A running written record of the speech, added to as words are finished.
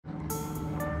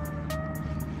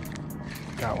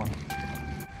Got one.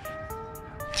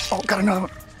 Oh, got another one.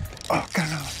 Oh, got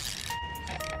another one.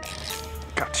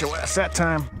 Got your ass that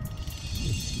time.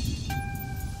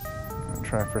 I'll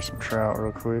try for some trout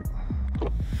real quick.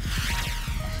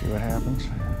 See what happens.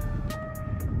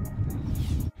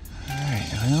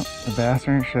 Alright, well, the bass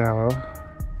aren't shallow.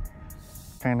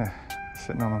 Kind of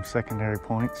sitting on them secondary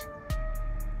points.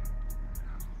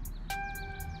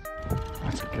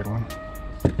 That's a good one.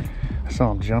 I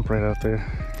saw him jump right out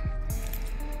there.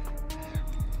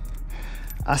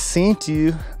 I seen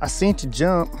you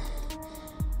jump.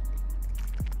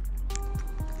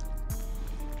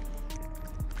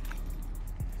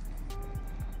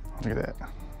 Look at that.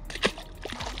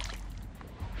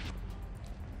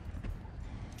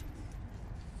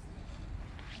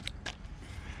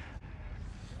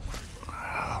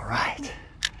 All right.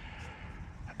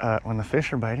 When the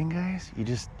fish are biting, guys,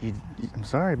 I'm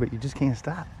sorry, but you just can't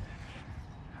stop.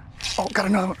 Oh, got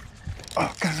another one.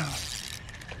 Oh, got another one.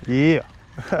 Yeah,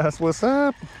 that's what's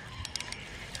up.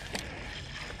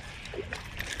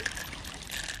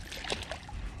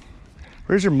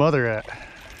 Where's your mother at?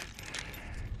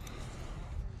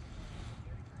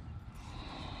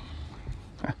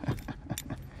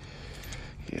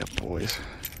 Yeah, boys.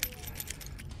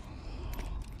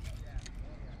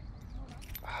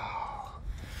 Oh,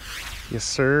 yes,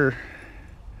 sir.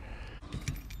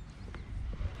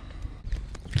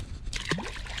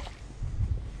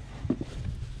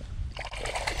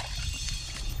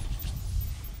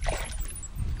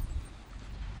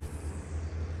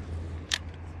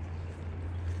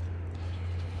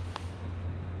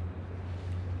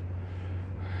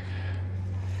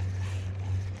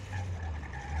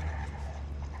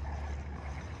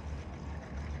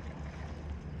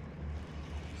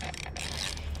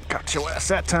 Got your ass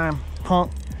that time,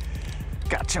 punk.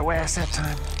 Got your ass that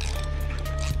time.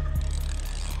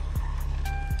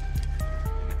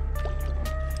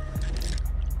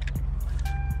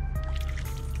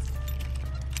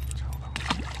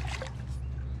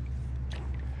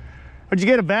 What'd you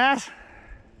get, a bass?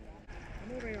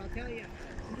 Come over here, I'll tell you.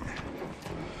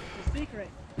 It's a secret.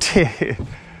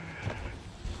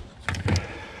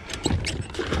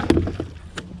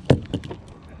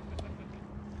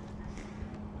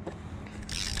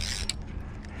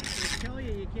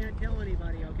 You can't tell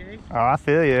anybody, okay? Oh, I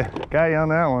feel you. Got you on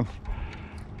that one.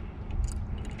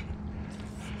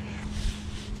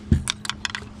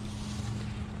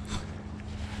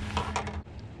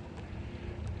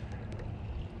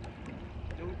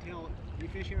 Don't tell. You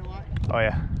fish here a lot? Oh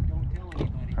yeah. Don't tell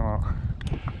anybody. I won't.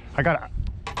 I got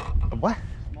a what?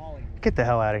 Smallie. Get the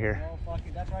hell out of here. Oh, fuck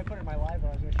it. That's why I put it in my live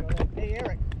bar. I was gonna show them. Hey,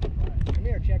 Eric. Come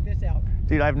here, check this out.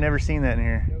 Dude, I've never seen that in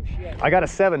here. No shit. I got a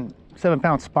seven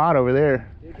pound spot over there.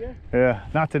 Did you? Yeah,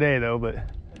 not today though, but.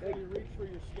 Maybe reach for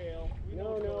your scale.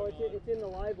 No, it's in the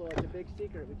live bar. It's a big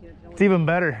secret. We can't tell. It's even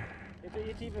better.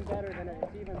 It's even better than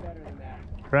that.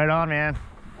 Right on, man.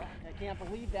 I can't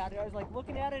believe that. I was like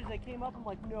looking at it as I came up. I'm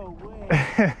like, no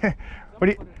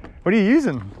way. What are you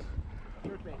using?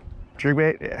 Jerkbait.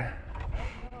 Jerkbait? Yeah.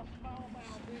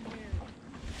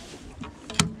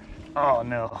 Oh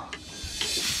no.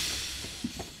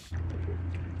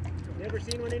 Never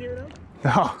seen one in here though?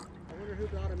 No. I wonder who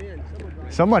brought them in. Someone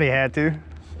brought Somebody had to.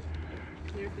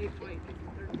 They fight.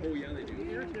 Oh yeah, they do.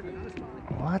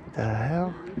 What the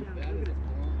hell?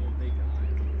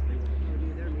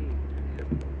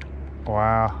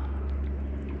 Wow.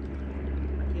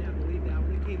 I can't believe that.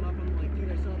 When it came up, I'm like,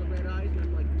 dude, I saw the red eyes, and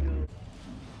I'm like, no.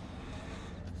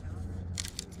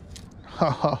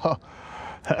 Oh,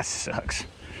 that sucks.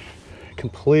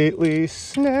 Completely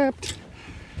snapped.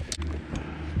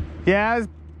 Yeah, it was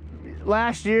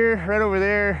last year, right over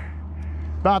there,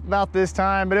 about this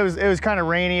time, but it was kind of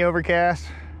rainy, overcast,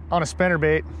 on a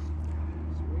spinnerbait.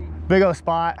 Big old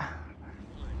spot.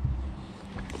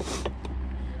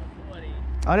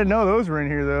 I didn't know those were in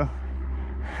here though.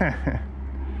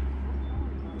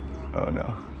 Oh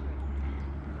no.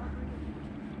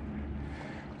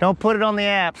 Don't put it on the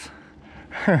apps.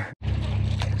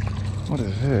 What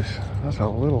is this? That's a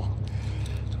little,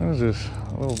 what is this?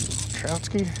 A little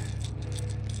troutski?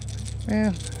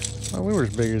 Man, my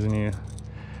lure's bigger than you.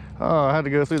 Oh, I had to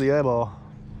go through the eyeball.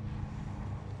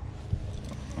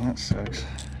 That sucks.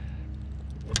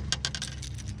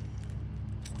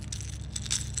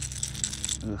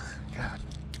 Ugh, God.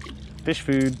 Fish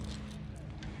food.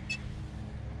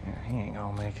 Yeah, he ain't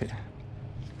gonna make it.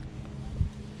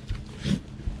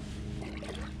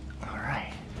 All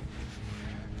right.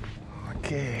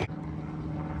 Okay.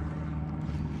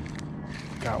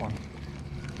 Got one.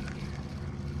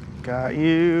 Got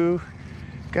you.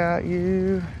 Got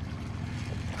you.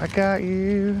 I got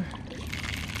you.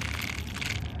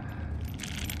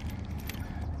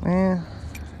 Man,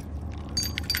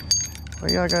 what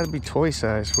y'all gotta be toy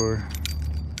size for?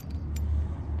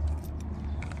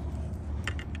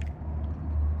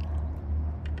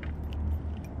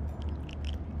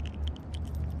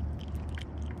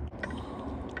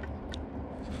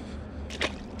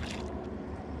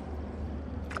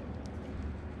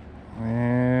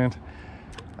 And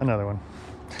another one.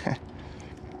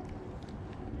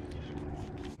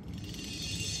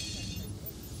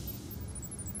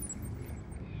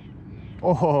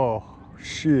 Oh,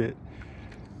 shit.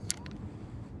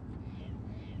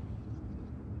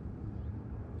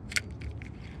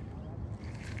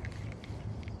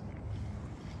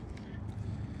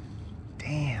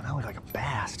 Damn, that was like a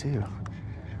bass too.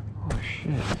 Oh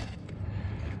shit.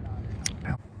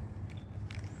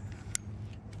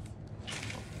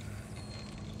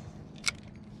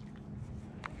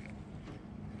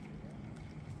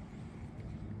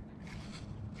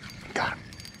 Got him.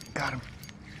 Got him.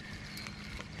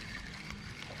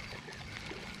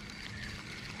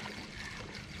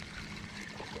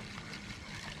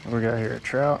 What we got here? A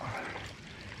trout?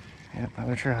 Yep,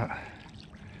 another trout.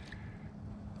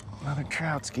 Another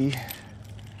trout ski.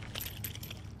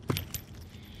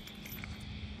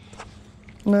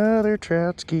 Another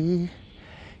trout ski. You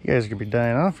guys are gonna be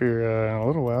dying off here in a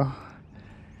little while.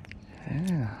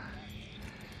 Yeah.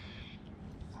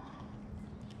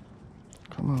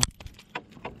 Come on.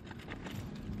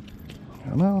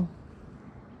 Come on.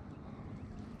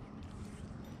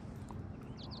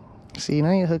 See,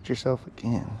 now you hooked yourself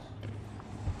again.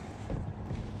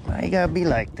 Why you gotta be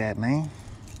like that, man?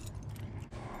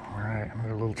 All right,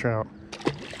 another little trout.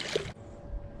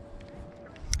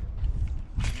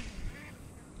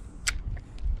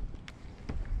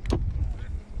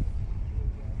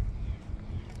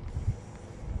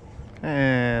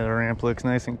 And the ramp looks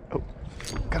nice and, oh,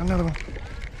 got another one.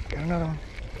 Got another one.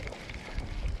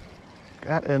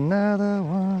 Got another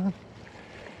one.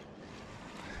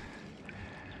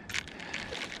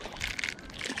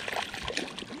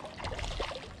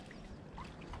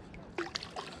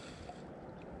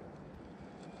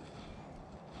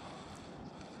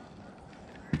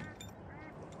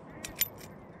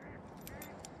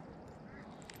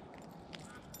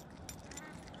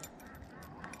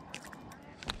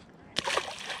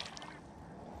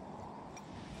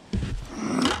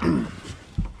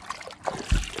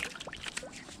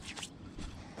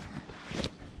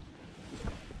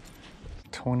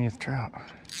 th trout.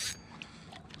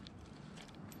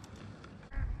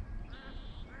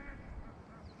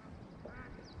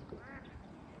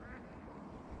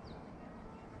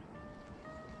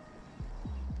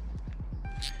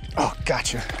 Oh,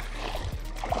 gotcha.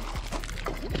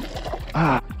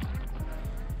 Ah.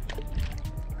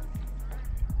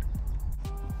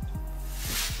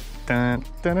 Dun,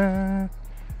 dun, dun.